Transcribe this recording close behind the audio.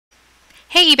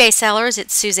Hey eBay sellers,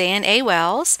 it's Suzanne A.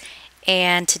 Wells,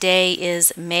 and today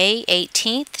is May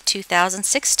 18th,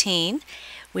 2016.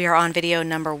 We are on video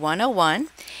number 101,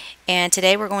 and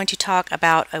today we're going to talk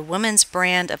about a women's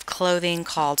brand of clothing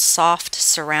called Soft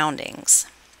Surroundings.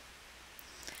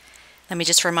 Let me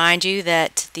just remind you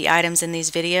that the items in these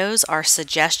videos are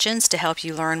suggestions to help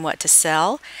you learn what to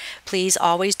sell. Please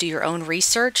always do your own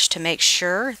research to make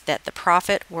sure that the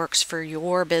profit works for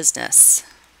your business.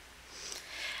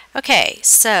 Okay,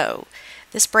 so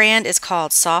this brand is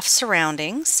called Soft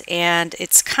Surroundings, and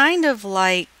it's kind of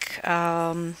like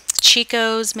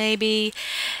Chico's maybe.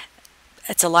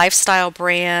 It's a lifestyle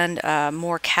brand,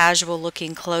 more casual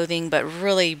looking clothing, but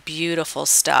really beautiful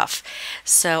stuff.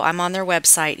 So I'm on their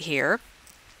website here,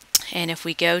 and if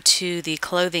we go to the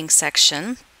clothing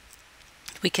section,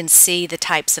 we can see the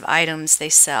types of items they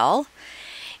sell,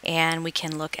 and we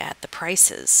can look at the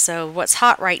prices. So what's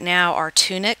hot right now are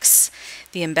tunics,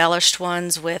 the embellished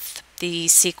ones with the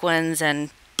sequins and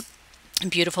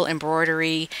beautiful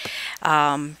embroidery.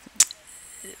 One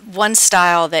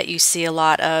style that you see a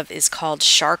lot of is called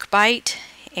shark bite,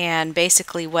 and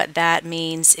basically what that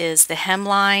means is the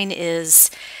hemline is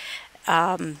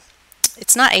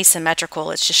it's not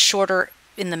asymmetrical, it's just shorter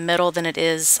in the middle than it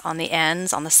is on the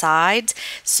ends, on the sides.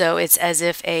 So it's as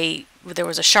if there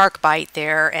was a shark bite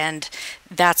there, and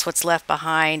that's what's left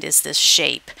behind is this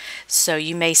shape. So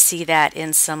you may see that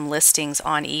in some listings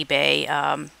on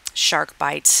eBay, shark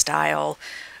bite style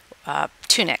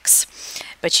tunics.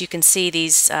 But you can see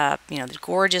these, the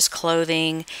gorgeous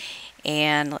clothing,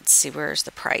 and let's see, where's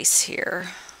the price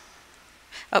here?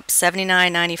 Oh,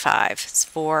 $79.95. It's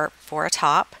for a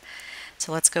top.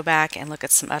 So let's go back and look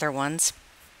at some other ones.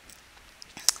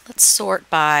 Let's sort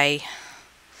by,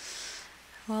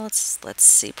 well, let's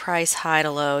see, price high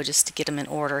to low, just to get them in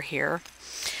order here.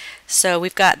 So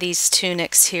we've got these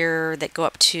tunics here that go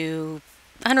up to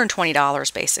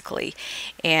 $120 basically,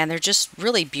 and they're just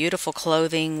really beautiful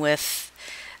clothing with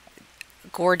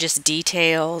gorgeous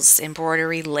details,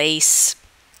 embroidery, lace,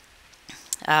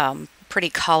 pretty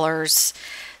colors,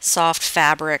 soft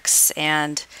fabrics,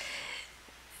 and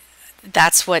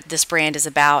that's what this brand is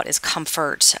about, is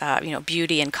comfort,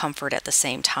 beauty and comfort at the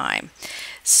same time.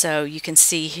 So you can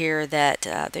see here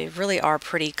that they really are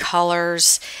pretty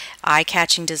colors,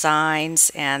 eye-catching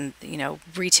designs, and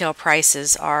retail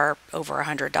prices are over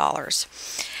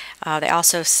 $100. They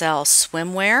also sell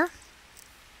swimwear,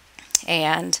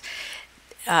 and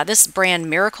this brand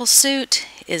Miracle Suit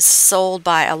is sold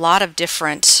by a lot of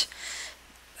different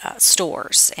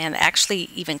stores, and actually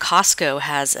even Costco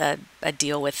has a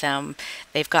deal with them.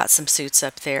 They've got some suits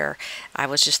up there. I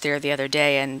was just there the other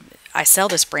day, and I sell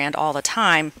this brand all the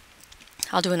time.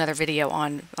 I'll do another video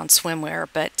on swimwear,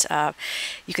 but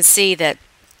you can see that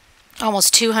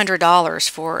almost $200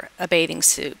 for a bathing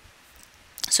suit.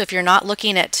 So if you're not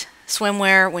looking at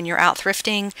swimwear when you're out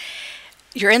thrifting,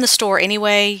 you're in the store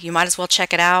anyway, you might as well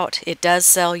check it out. It does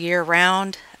sell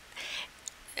year-round.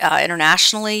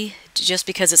 Internationally, just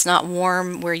because it's not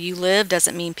warm where you live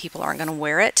doesn't mean people aren't going to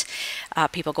wear it.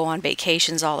 People go on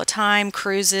vacations all the time,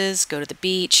 cruises, go to the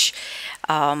beach.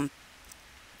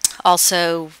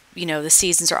 Also, the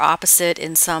seasons are opposite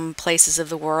in some places of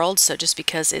the world, so just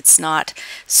because it's not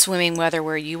swimming weather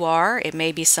where you are, it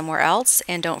may be somewhere else.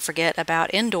 And don't forget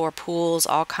about indoor pools,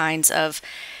 all kinds of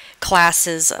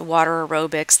classes, water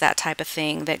aerobics, that type of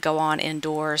thing that go on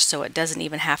indoors, so it doesn't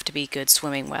even have to be good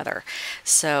swimming weather.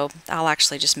 So I'll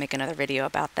actually just make another video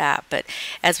about that. But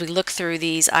as we look through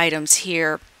these items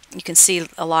here, you can see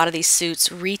a lot of these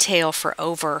suits retail for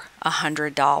over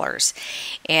 $100,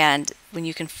 and when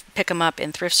you can pick them up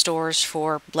in thrift stores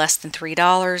for less than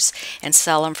 $3 and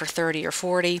sell them for $30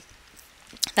 or $40,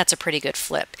 that's a pretty good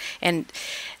flip. And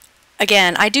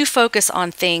again, I do focus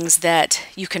on things that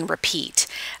you can repeat.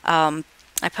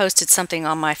 I posted something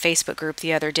on my Facebook group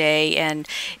the other day, and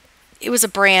it was a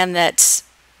brand that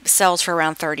sells for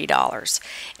around $30.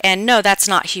 And no, that's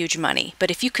not huge money. But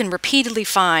if you can repeatedly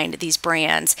find these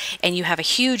brands and you have a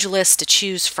huge list to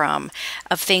choose from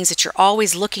of things that you're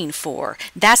always looking for,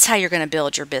 that's how you're going to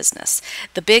build your business.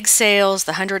 The big sales,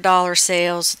 the $100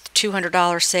 sales,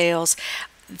 $200 sales,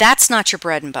 that's not your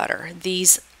bread and butter.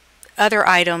 These other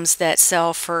items that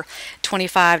sell for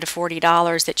 $25 to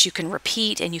 $40 that you can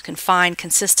repeat and you can find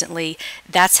consistently,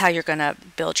 that's how you're going to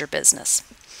build your business.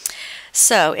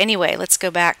 So anyway, let's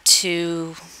go back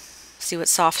to see what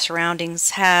Soft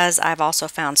Surroundings has. I've also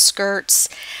found skirts,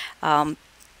 and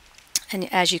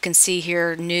as you can see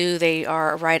here, new, they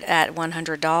are right at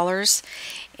 $100,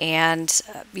 and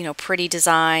pretty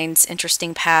designs,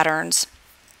 interesting patterns.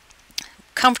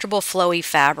 comfortable flowy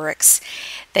fabrics.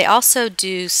 They also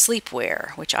do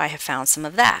sleepwear, which I have found some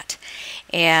of that.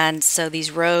 And so these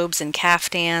robes and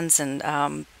caftans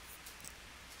and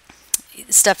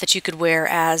stuff that you could wear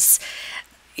as,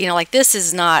 you know, like this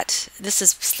is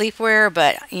sleepwear,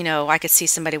 but you know, I could see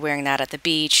somebody wearing that at the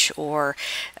beach, or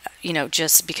you know,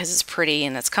 just because it's pretty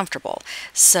and it's comfortable.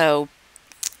 So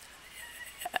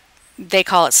they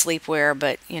call it sleepwear,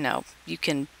 but you know, you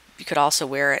could also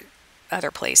wear it other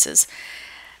places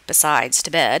besides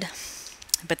to bed.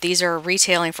 But these are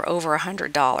retailing for over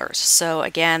 $100. So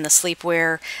again, the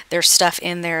sleepwear, there's stuff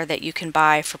in there that you can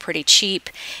buy for pretty cheap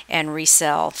and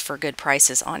resell for good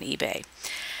prices on eBay.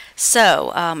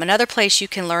 So another place you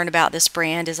can learn about this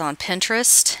brand is on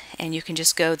Pinterest, and you can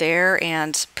just go there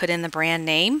and put in the brand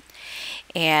name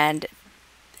and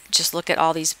just look at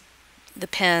all the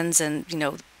pins, and you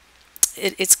know,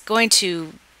 it's going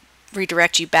to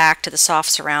redirect you back to the Soft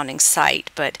Surroundings site,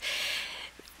 but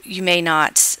you may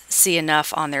not see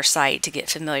enough on their site to get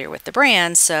familiar with the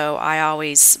brand, so I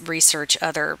always research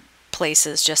other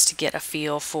places just to get a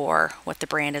feel for what the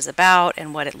brand is about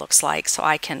and what it looks like so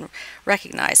I can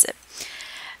recognize it.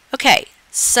 Okay,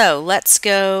 so let's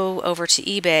go over to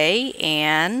eBay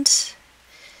and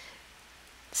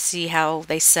see how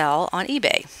they sell on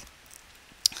eBay.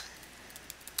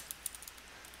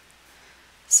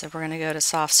 So we're going to go to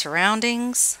Soft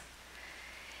Surroundings,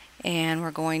 and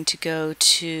we're going to go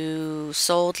to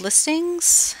sold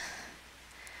listings,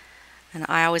 and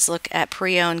I always look at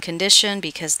pre-owned condition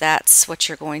because that's what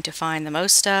you're going to find the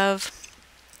most of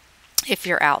if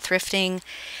you're out thrifting.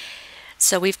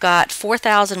 So we've got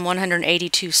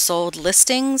 4,182 sold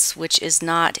listings, which is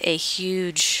not a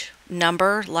huge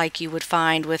number like you would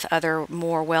find with other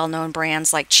more well-known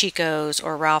brands like Chico's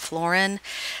or Ralph Lauren.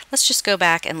 Let's just go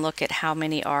back and look at how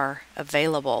many are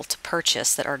available to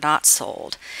purchase that are not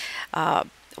sold.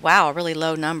 Wow, a really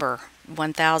low number,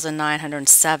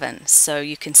 1,907. So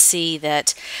you can see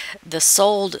that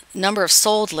the number of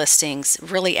sold listings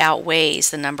really outweighs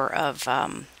the number of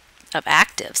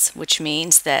actives, which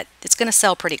means that it's going to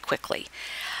sell pretty quickly.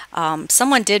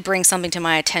 Someone did bring something to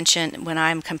my attention when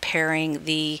I'm comparing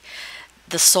the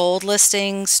sold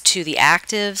listings to the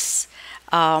actives.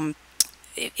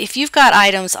 If you've got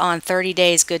items on 30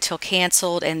 days good till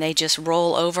canceled and they just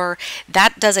roll over,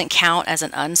 that doesn't count as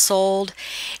an unsold.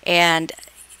 And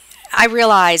I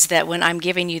realize that when I'm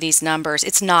giving you these numbers,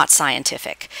 it's not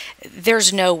scientific.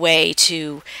 There's no way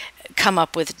to come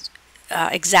up with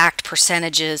exact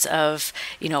percentages of,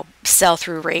 you know,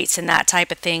 sell-through rates and that type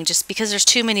of thing, just because there's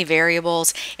too many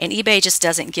variables, and eBay just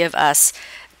doesn't give us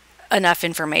enough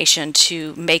information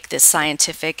to make this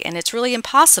scientific, and it's really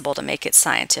impossible to make it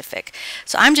scientific.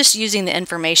 So I'm just using the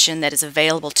information that is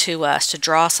available to us to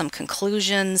draw some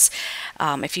conclusions.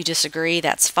 If you disagree,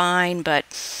 that's fine, but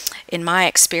in my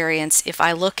experience, if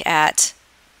I look at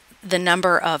the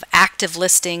number of active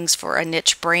listings for a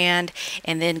niche brand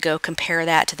and then go compare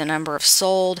that to the number of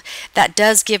sold, that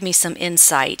does give me some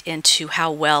insight into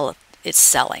how well it's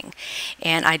selling.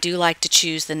 And I do like to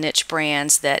choose the niche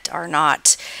brands that are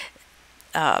not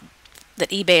that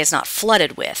eBay is not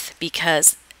flooded with,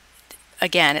 because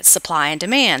again, it's supply and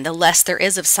demand. The less there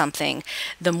is of something,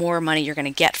 the more money you're going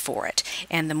to get for it,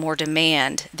 and the more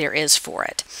demand there is for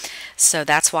it. So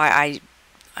that's why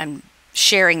I'm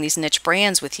sharing these niche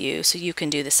brands with you, so you can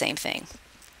do the same thing.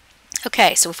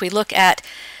 Okay, so if we look at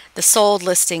the sold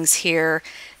listings here,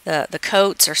 the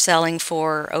coats are selling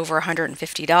for over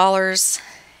 $150.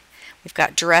 We've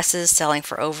got dresses selling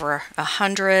for over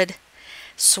 $100,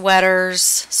 sweaters,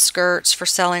 skirts for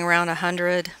selling around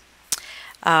 $100.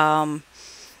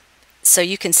 So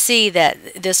you can see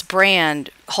that this brand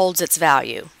holds its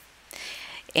value.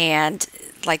 And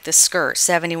like the skirt,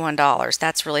 $71.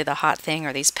 That's really the hot thing,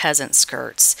 are these peasant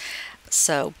skirts.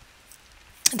 So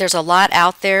there's a lot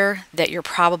out there that you're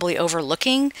probably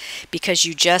overlooking because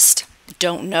you just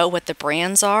don't know what the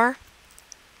brands are.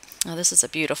 Oh, this is a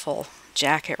beautiful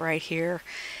jacket right here.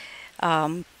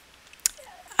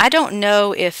 I don't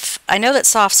know if, I know that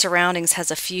Soft Surroundings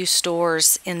has a few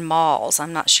stores in malls.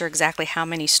 I'm not sure exactly how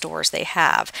many stores they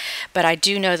have, but I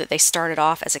do know that they started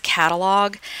off as a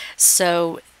catalog.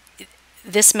 So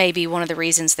this may be one of the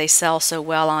reasons they sell so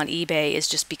well on eBay, is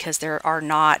just because there are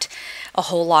not a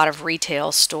whole lot of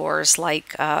retail stores.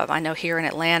 Like I know here in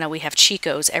Atlanta we have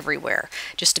Chico's everywhere.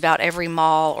 Just about every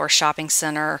mall or shopping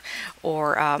center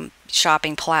or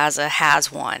shopping plaza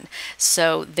has one.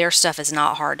 So their stuff is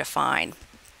not hard to find.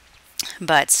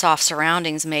 But Soft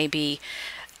Surroundings may be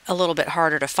a little bit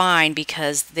harder to find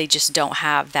because they just don't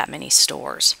have that many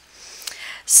stores.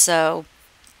 So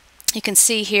you can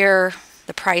see here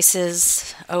the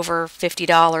prices over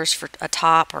 $50 for a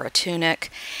top or a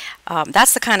tunic.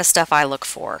 That's the kind of stuff I look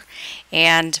for.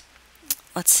 And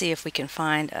let's see if we can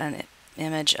find an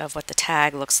image of what the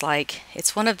tag looks like.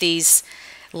 It's one of these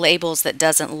labels that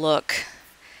doesn't look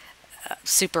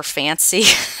super fancy.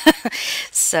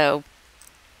 So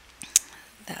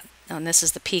and this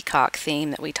is the peacock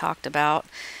theme that we talked about,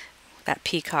 that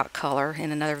peacock color.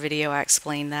 In another video I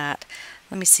explained that.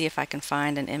 Let me see if I can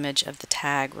find an image of the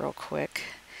tag real quick.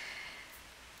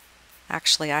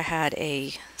 Actually, I had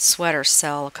a sweater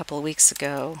sell a couple of weeks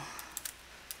ago.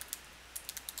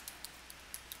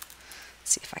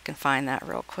 Let's see if I can find that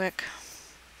real quick.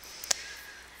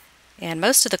 And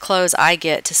most of the clothes I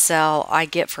get to sell, I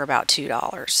get for about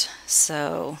 $2.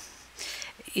 So,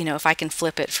 you know, if I can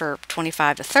flip it for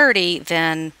 25 to 30,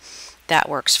 then that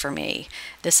works for me.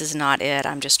 This is not it.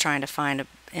 I'm just trying to find an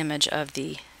image of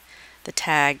the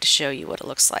tag to show you what it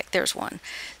looks like. There's one.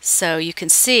 So you can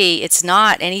see it's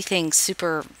not anything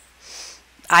super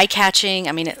eye-catching.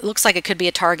 I mean, it looks like it could be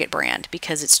a Target brand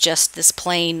because it's just this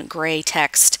plain gray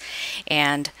text,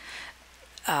 and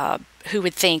who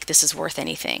would think this is worth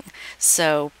anything?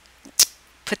 So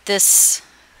put this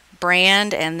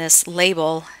brand and this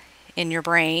label in your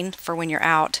brain for when you're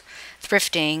out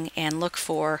thrifting, and look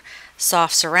for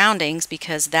Soft Surroundings,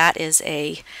 because that is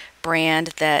a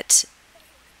brand that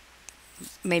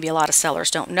maybe a lot of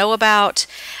sellers don't know about.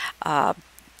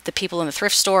 The people in the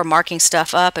thrift store marking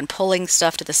stuff up and pulling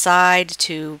stuff to the side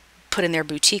to put in their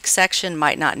boutique section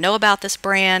might not know about this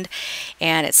brand,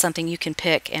 and it's something you can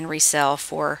pick and resell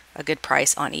for a good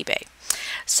price on eBay.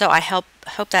 So I hope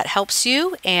that helps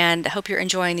you, and hope you're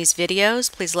enjoying these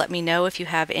videos. Please let me know if you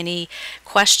have any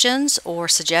questions or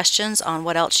suggestions on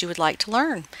what else you would like to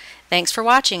learn. Thanks for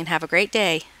watching and have a great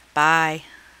day. Bye.